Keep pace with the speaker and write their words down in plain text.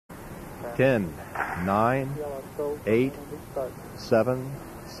10, 9, 8, 7,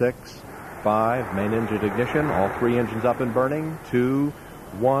 6, 5. Main engine ignition. All 3 engines up and burning. 2,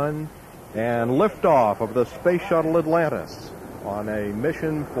 1. And liftoff of the Space Shuttle Atlantis on a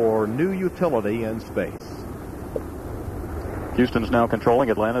mission for new utility in space. Houston's now controlling.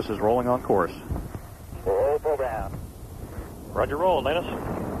 Atlantis is rolling on course. Pull down. Roger, roll, Atlantis.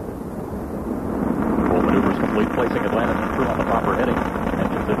 Roll maneuvers complete, placing Atlantis and crew on the proper heading.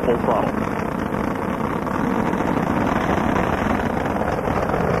 Engines at full throttle.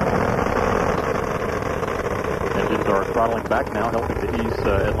 Engines are throttling back now, helping to ease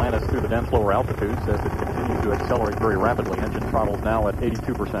Atlantis through the dense lower altitudes as it continues to accelerate very rapidly. Engine throttles now at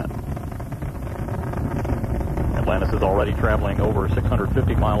 82%. Atlantis is already traveling over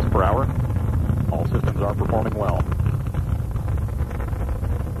 650 miles per hour. All systems are performing well.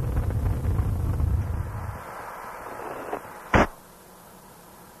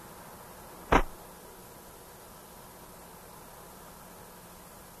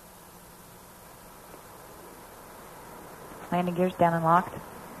 Landing gears down and locked.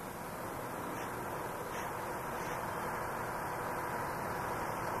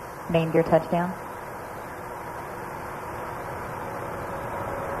 Main gear touchdown.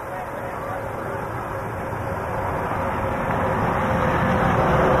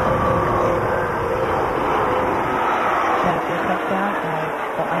 Touchdown as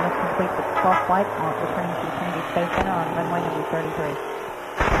Atlantis completes its 12th flight, returning to the Kennedy Space Center on runway number 33.